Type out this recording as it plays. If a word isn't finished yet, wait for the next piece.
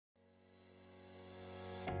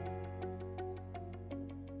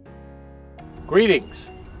Greetings.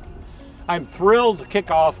 I'm thrilled to kick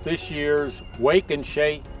off this year's Wake and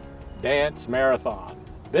Shake Dance Marathon,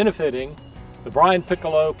 benefiting the Brian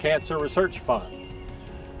Piccolo Cancer Research Fund.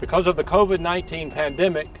 Because of the COVID-19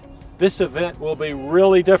 pandemic, this event will be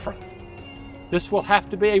really different. This will have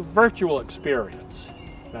to be a virtual experience.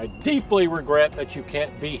 And I deeply regret that you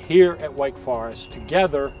can't be here at Wake Forest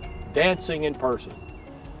together dancing in person.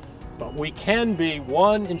 But we can be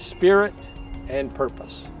one in spirit and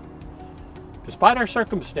purpose. Despite our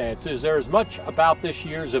circumstances, there is much about this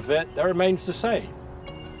year's event that remains the same.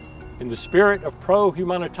 In the spirit of Pro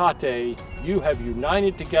Humanitate, you have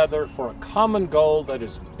united together for a common goal that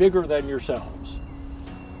is bigger than yourselves.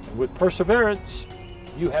 And with perseverance,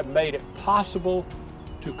 you have made it possible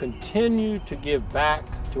to continue to give back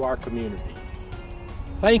to our community.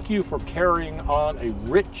 Thank you for carrying on a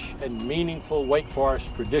rich and meaningful Wake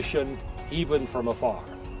Forest tradition, even from afar.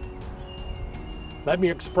 Let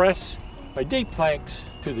me express my deep thanks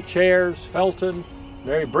to the chairs, Felton,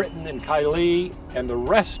 Mary Britton, and Kylie, and the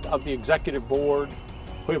rest of the executive board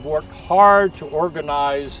who have worked hard to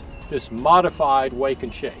organize this modified Wake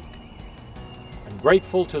and Shake. I'm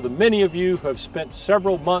grateful to the many of you who have spent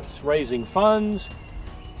several months raising funds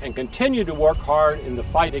and continue to work hard in the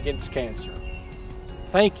fight against cancer.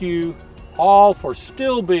 Thank you all for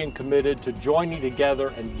still being committed to joining together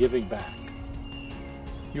and giving back.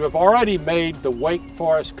 You have already made the Wake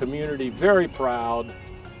Forest community very proud,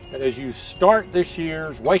 and as you start this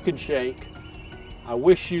year's Wake and Shake, I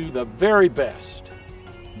wish you the very best.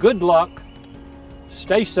 Good luck,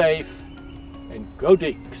 stay safe, and go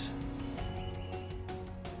Deeks.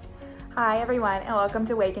 Hi everyone, and welcome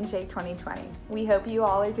to Wake and Shake 2020. We hope you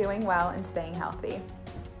all are doing well and staying healthy.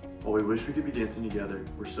 While we wish we could be dancing together,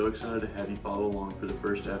 we're so excited to have you follow along for the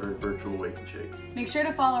first ever virtual Wake and Shake. Make sure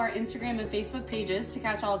to follow our Instagram and Facebook pages to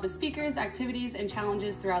catch all of the speakers, activities, and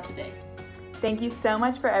challenges throughout the day. Thank you so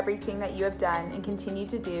much for everything that you have done and continue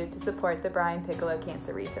to do to support the Brian Piccolo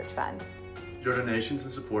Cancer Research Fund. Your donations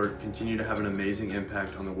and support continue to have an amazing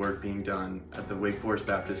impact on the work being done at the Wake Forest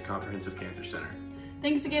Baptist Comprehensive Cancer Center.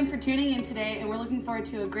 Thanks again for tuning in today, and we're looking forward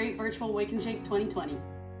to a great virtual Wake and Shake 2020.